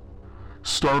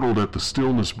 Startled at the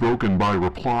stillness broken by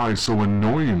reply so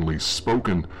annoyingly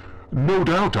spoken, "No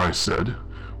doubt," I said,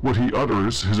 "what he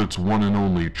utters is its one and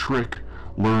only trick,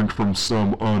 learned from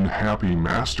some unhappy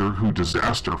master who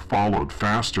disaster followed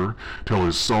faster, till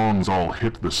his songs all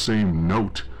hit the same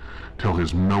note, till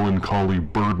his melancholy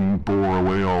burden bore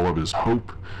away all of his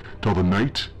hope, till the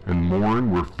night and morn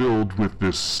were filled with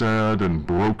this sad and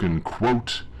broken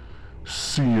quote,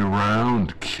 'See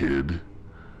around, kid.'"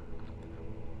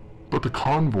 But the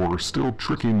convoy still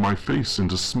tricking my face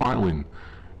into smiling,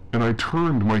 and I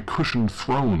turned my cushioned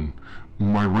throne,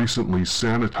 my recently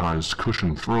sanitized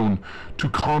cushioned throne, to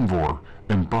convoy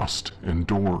and bust and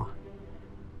door.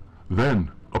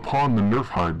 Then, upon the nerf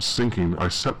hide sinking, I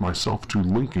set myself to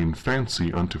linking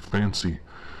fancy unto fancy,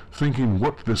 thinking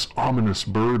what this ominous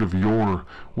bird of yore,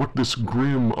 what this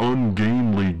grim,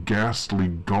 ungainly, ghastly,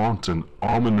 gaunt, and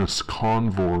ominous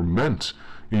convoy meant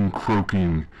in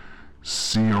croaking,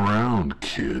 "See around,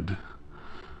 kid."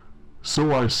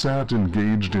 So I sat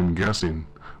engaged in guessing,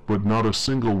 but not a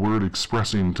single word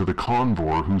expressing to the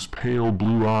convor whose pale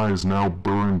blue eyes now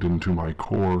burned into my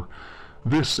core.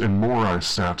 This and more I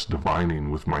sat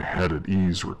divining, with my head at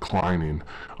ease reclining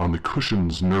on the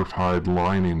cushion's nerf-hide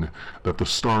lining that the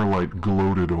starlight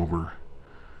gloated over,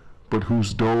 but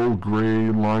whose dull gray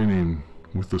lining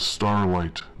with the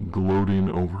starlight gloating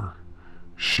over,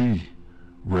 she,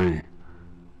 Ray,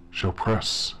 shall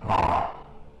press,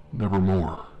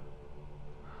 nevermore.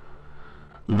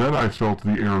 Then I felt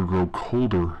the air grow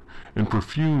colder, and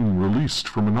perfume released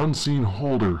from an unseen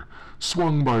holder,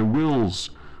 swung by wills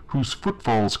whose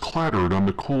footfalls clattered on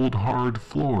the cold, hard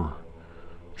floor.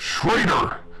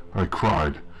 "Schrader!" I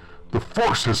cried. "The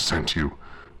Force has sent you.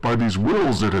 By these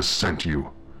wills it has sent you.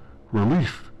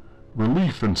 Relief,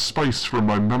 relief and spice from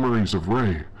my memories of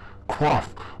Ray.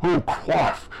 Quaff, oh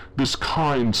quaff, this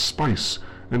kind spice,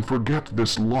 and forget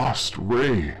this lost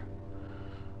Ray."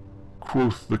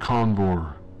 Quoth the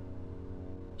convor,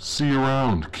 "See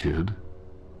around, kid."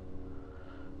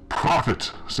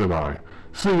 "Prophet," said I,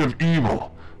 "thing of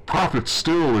evil, prophet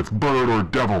still if bird or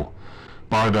devil,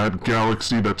 by that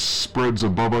galaxy that spreads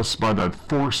above us, by that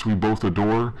force we both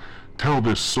adore, tell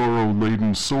this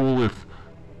sorrow-laden soul if,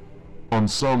 on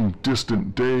some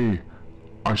distant day,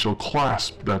 I shall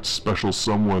clasp that special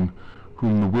someone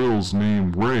whom the wills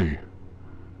name Ray.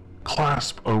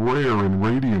 Clasp a rare and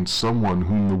radiant someone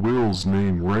whom the wills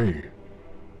name Ray."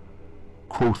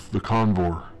 Quoth the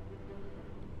convor,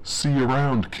 "See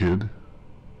around, kid."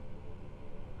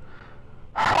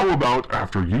 "How about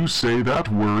after you say that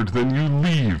word, then you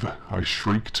leave?" I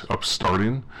shrieked,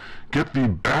 upstarting. "Get thee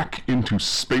back into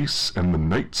space and the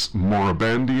night's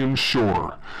Morabandian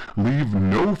shore. Leave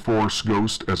no Force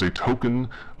ghost as a token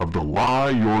of the lie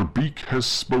your beak has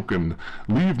spoken.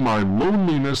 Leave my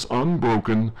loneliness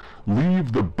unbroken.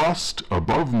 Leave the bust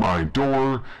above my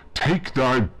door. Take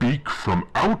thy beak from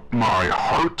out my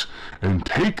heart, and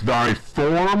take thy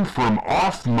form from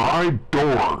off my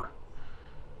door."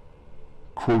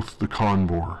 Quoth the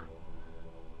convor,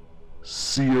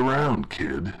 "See around,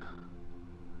 kid."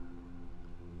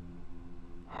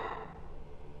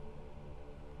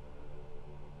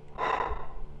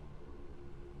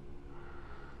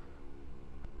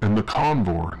 And the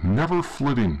convor, never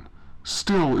flitting,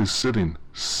 still is sitting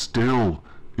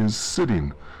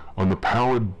on the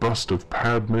pallid bust of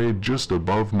Padme just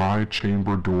above my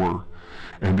chamber door,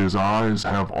 and his eyes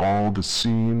have all the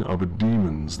scene of a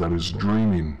demon's that is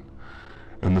dreaming,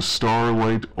 and the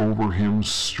starlight over him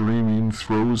streaming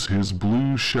throws his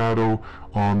blue shadow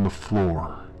on the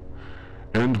floor,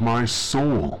 and my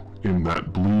soul in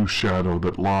that blue shadow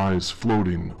that lies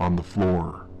floating on the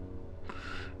floor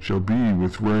shall be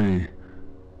with Ray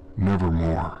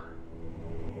nevermore.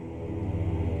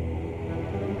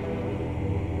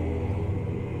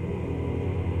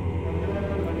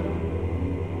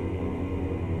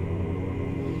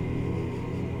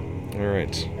 All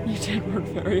right. You did work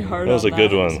very hard on that. That was a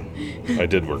good one. I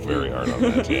did work very hard on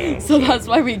that, yeah. So that's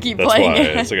why we keep That's playing why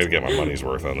it. I got to get my money's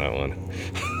worth on that one.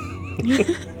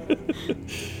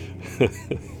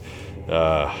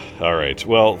 All right.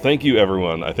 Well, thank you,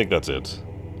 everyone. I think that's it.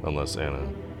 Unless Anna.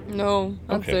 No,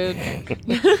 that's Okay.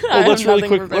 it. Well, let's really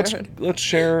quick. Prepared. Let's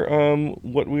share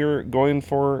what we're going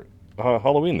for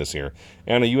Halloween this year.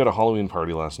 Anna, you had a Halloween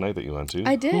party last night that you went to.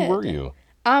 I did. Who were you?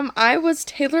 I was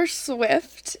Taylor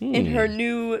Swift in her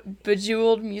new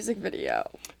Bejeweled music video.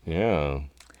 Yeah.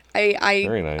 I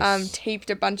Very nice. taped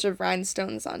a bunch of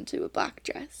rhinestones onto a black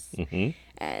dress. Mm-hmm.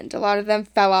 And a lot of them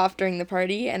fell off during the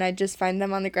party, and I just find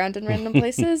them on the ground in random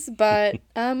places. But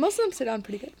most of them sit on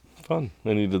pretty good. Fun.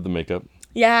 And you did the makeup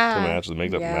Yeah. to match. The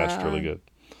makeup matched really good.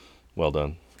 Well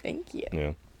done. Thank you.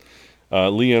 Yeah.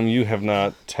 Liam, you have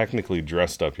not technically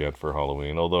dressed up yet for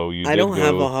Halloween, although you I did don't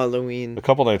have go- a Halloween. A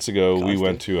couple nights ago, we costume.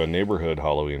 went to a neighborhood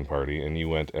Halloween party, and you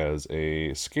went as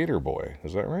a skater boy.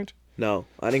 Is that right? No,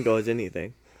 I didn't go as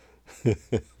anything.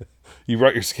 You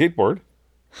brought your skateboard?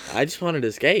 I just wanted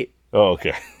to skate. Oh,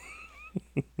 okay.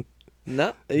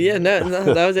 No,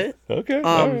 that was it. Okay.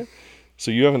 all right. So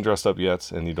you haven't dressed up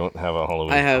yet, and you don't have a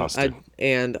Halloween I have, costume.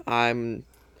 and I'm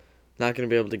not gonna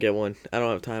be able to get one. I don't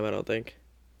have time. I don't think.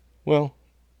 Well,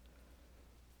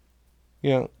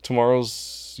 yeah,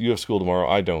 you have school tomorrow.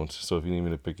 I don't, so if you need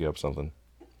me to pick you up something,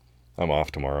 I'm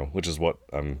off tomorrow, which is what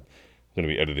I'm going to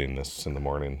be editing this in the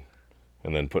morning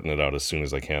and then putting it out as soon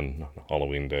as I can on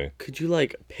Halloween day. Could you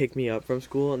pick me up from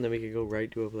school and then we could go right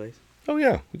to a place? Oh,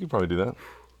 yeah, we could probably do that.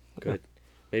 Good.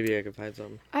 Maybe I could find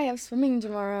something. I have swimming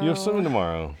tomorrow. You have swimming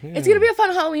tomorrow. Yeah. It's going to be a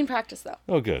fun Halloween practice, though.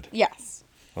 Oh, good. Yes.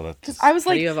 Well, that's... Because I was How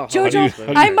like, do you have a Jojo, Halloween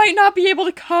swim? I might not be able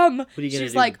to come. are you gonna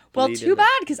She's do? like, well, Bleed too in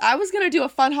bad, because I was going to do a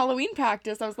fun Halloween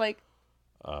practice. I was like,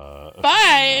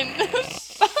 Fine.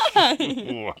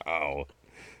 Fine. Wow.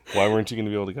 Why weren't you going to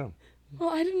be able to come? Well,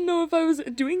 I didn't know if I was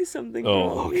doing something Oh,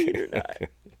 wrong okay. or not.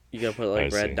 You gotta put I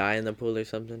like red see. dye in the pool or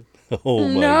something. Oh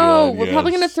my No, God, we're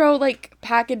probably gonna yes. throw like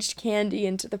packaged candy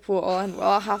into the pool, and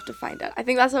we'll have to find out. I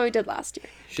think that's what we did last year.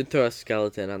 Should throw a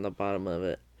skeleton on the bottom of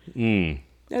it.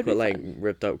 That'd Put be like fun.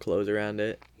 ripped up clothes around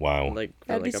it. Wow. Like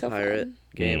That'd be a so pirate fun.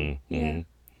 game. Mhm.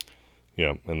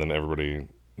 Yeah, and then everybody,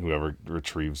 whoever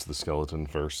retrieves the skeleton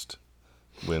first,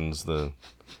 wins the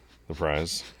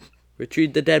prize.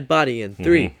 Retrieve the dead body in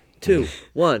 3, 2,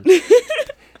 1.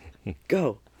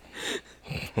 Go.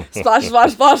 Splash,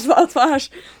 splash, splash, splash, splash.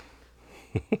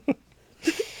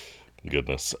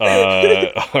 Goodness. All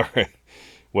right.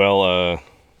 Well, all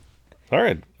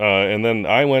right. And then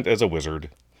I went as a wizard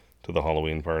to the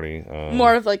Halloween party.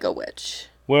 More of like a witch.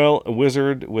 Well, a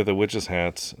wizard with a witch's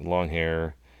hat, long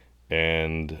hair,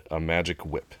 and a magic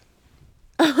whip.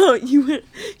 Oh, you were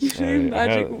a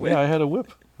magic had, whip. Yeah, I had a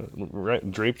whip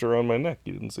right, draped around my neck.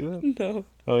 You didn't see that? No.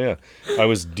 Oh, yeah. I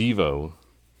was Devo,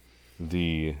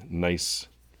 the nice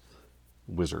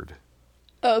wizard,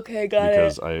 Okay, got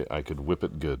because it. I could whip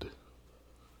it good,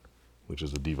 which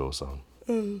is a Devo song.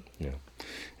 Yeah.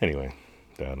 Anyway.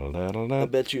 I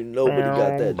bet you nobody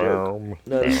got that joke.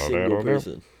 Not a single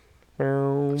person.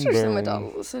 I'm sure some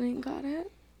adult listening got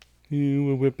it. You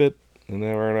will whip it.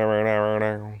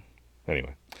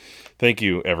 Anyway, thank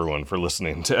you everyone for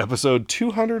listening to episode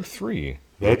 203.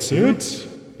 That's it?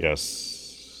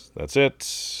 Yes, that's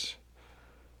it.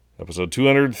 Episode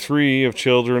 203 of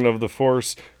Children of the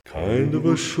Force. Kind of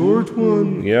a short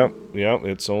one. Yep.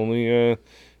 It's only, it's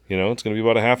going to be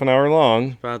about a half an hour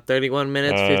long. About 31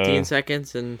 minutes, 15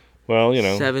 seconds, and Well,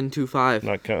 725.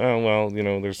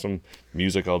 There's some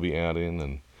music I'll be adding,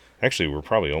 and actually we're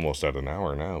probably almost at an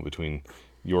hour now between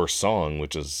your song,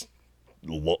 which is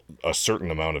a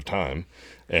certain amount of time,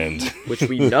 and Which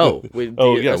we know. we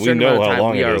know how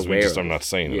long it is. I'm not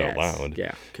saying it out loud.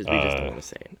 Yeah, because we just don't want to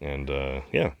say it. And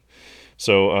yeah,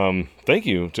 so thank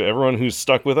you to everyone who's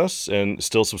stuck with us and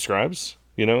still subscribes.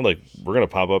 We're gonna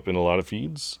pop up in a lot of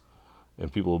feeds,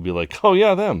 and people will be like, "Oh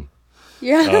yeah, them."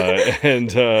 Yeah.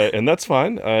 And that's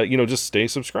fine. Just stay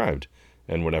subscribed,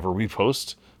 and whenever we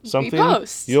post something,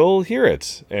 post. you'll hear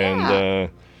it. And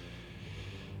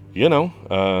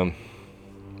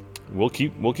we'll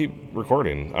keep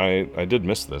recording. I did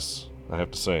miss this, I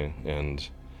have to say, and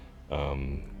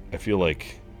I feel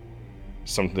like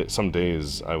some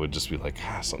days I would just be like,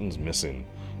 something's missing,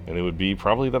 and it would be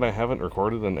probably that I haven't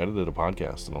recorded and edited a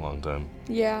podcast in a long time.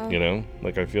 Yeah. I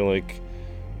feel like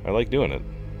I like doing it.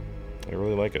 I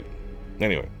really like it.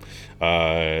 Anyway,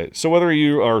 so whether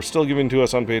you are still giving to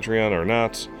us on Patreon or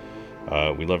not,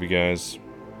 we love you guys.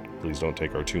 Please don't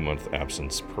take our 2-month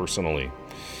absence personally.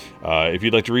 If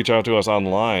you'd like to reach out to us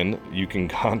online, you can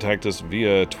contact us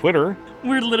via Twitter.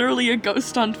 We're literally a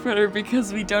ghost on Twitter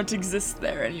because we don't exist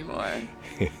there anymore.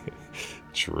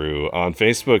 True. On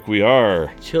Facebook, we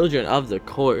are. Children of the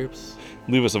Corpse.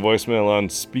 Leave us a voicemail on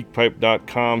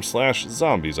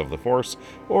speakpipe.com/zombies of the force,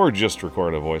 or just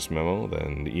record a voice memo,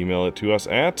 then email it to us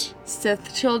at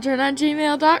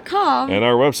SithChildren@gmail.com. And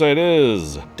our website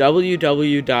is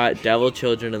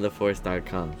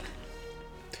www.devilchildrenoftheforce.com.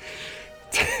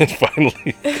 And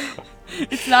finally,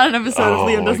 It's not an episode if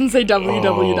Liam doesn't say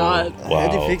www. dot. wow. I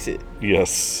had to fix it.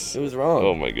 Yes. It was wrong.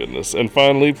 Oh my goodness. And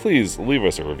finally, please leave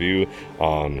us a review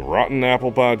on Rotten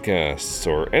Apple Podcasts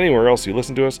or anywhere else you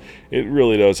listen to us. It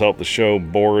really does help the show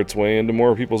bore its way into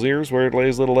more people's ears where it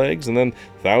lays little eggs, and then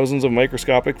thousands of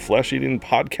microscopic flesh-eating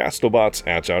podcastobots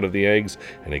hatch out of the eggs,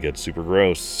 and it gets super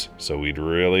gross. So we'd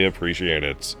really appreciate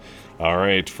it. All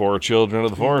right, for Children of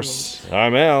the Force,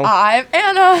 I'm Al. I'm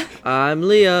Anna. I'm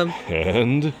Liam.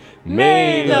 And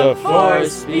May the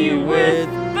Force be with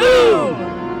Boom!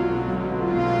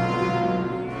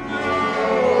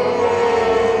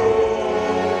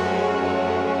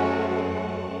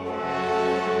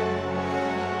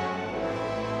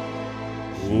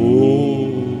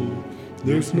 Oh,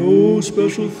 there's no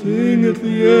special thing at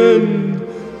the end.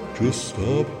 Just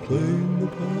stop playing the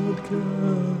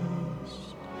podcast.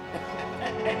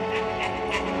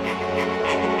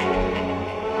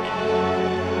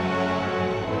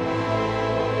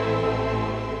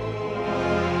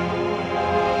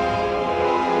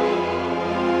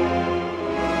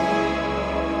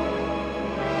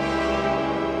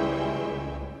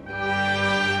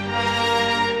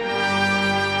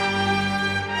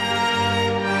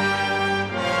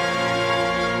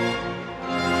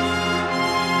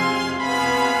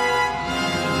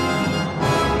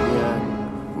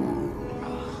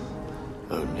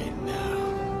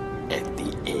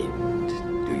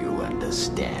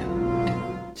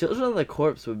 Children of the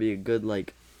Corpse would be a good,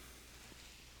 like,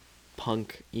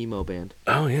 punk emo band.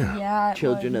 Oh, yeah. Yeah.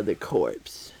 Children of the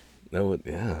Corpse. That would,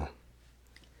 yeah.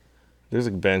 There's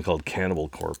a band called Cannibal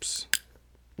Corpse.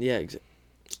 Yeah,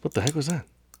 What the heck was that?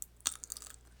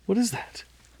 What is that?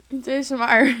 It's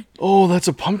ASMR. Oh, that's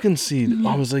a pumpkin seed.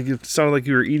 I was like, it sounded like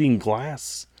you were eating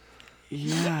glass.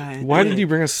 Yeah. Why did you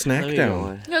bring a snack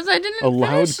down? Because I didn't A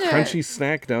loud, finish it. crunchy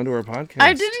snack down to our podcast.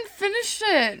 I didn't finish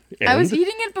it. I was And?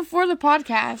 eating it before the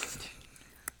podcast.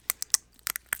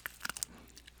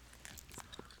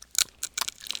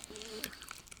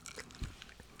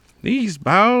 These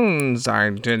bones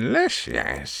are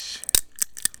delicious.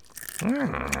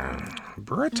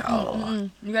 Brittle.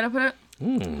 You gotta put it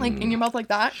like in your mouth like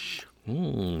that.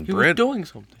 You were doing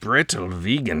something. Brittle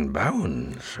vegan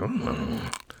bones.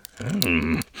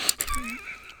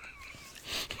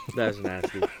 That's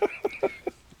nasty.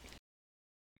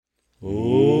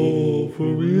 Oh,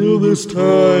 for real this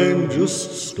time,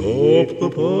 just stop the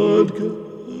podcast.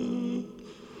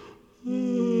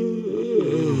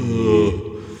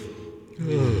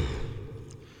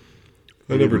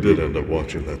 I never did end up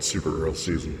watching that Supergirl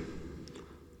season.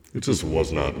 It just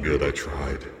was not good. I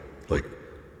tried.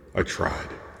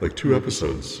 Like 2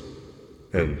 episodes.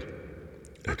 And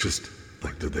I just,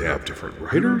 like, did they have different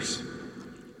writers?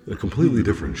 A completely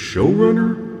different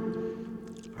showrunner?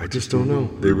 I just don't know.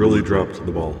 They really dropped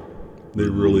the ball. They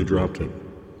really dropped it.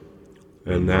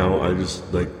 And now I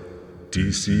just, like,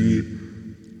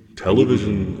 DC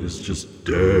television is just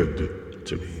dead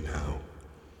to me now.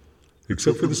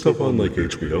 Except for the stuff on, like,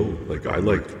 HBO. Like, I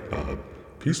liked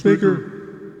Peacemaker.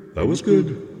 That was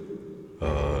good.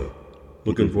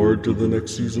 Looking forward to the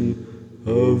next season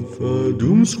of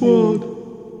Doom Squad.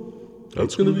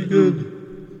 That's gonna be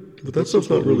good. But that stuff's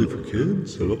not really for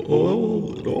kids at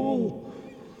all.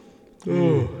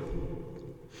 Oh.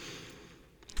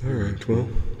 Alright, well.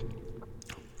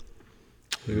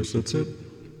 I guess that's it.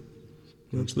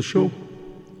 That's the show.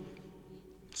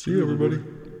 See you, everybody.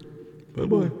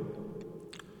 Bye-bye.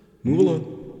 Move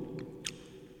along.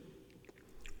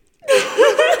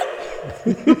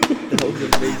 That was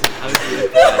amazing. I was really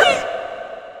proud.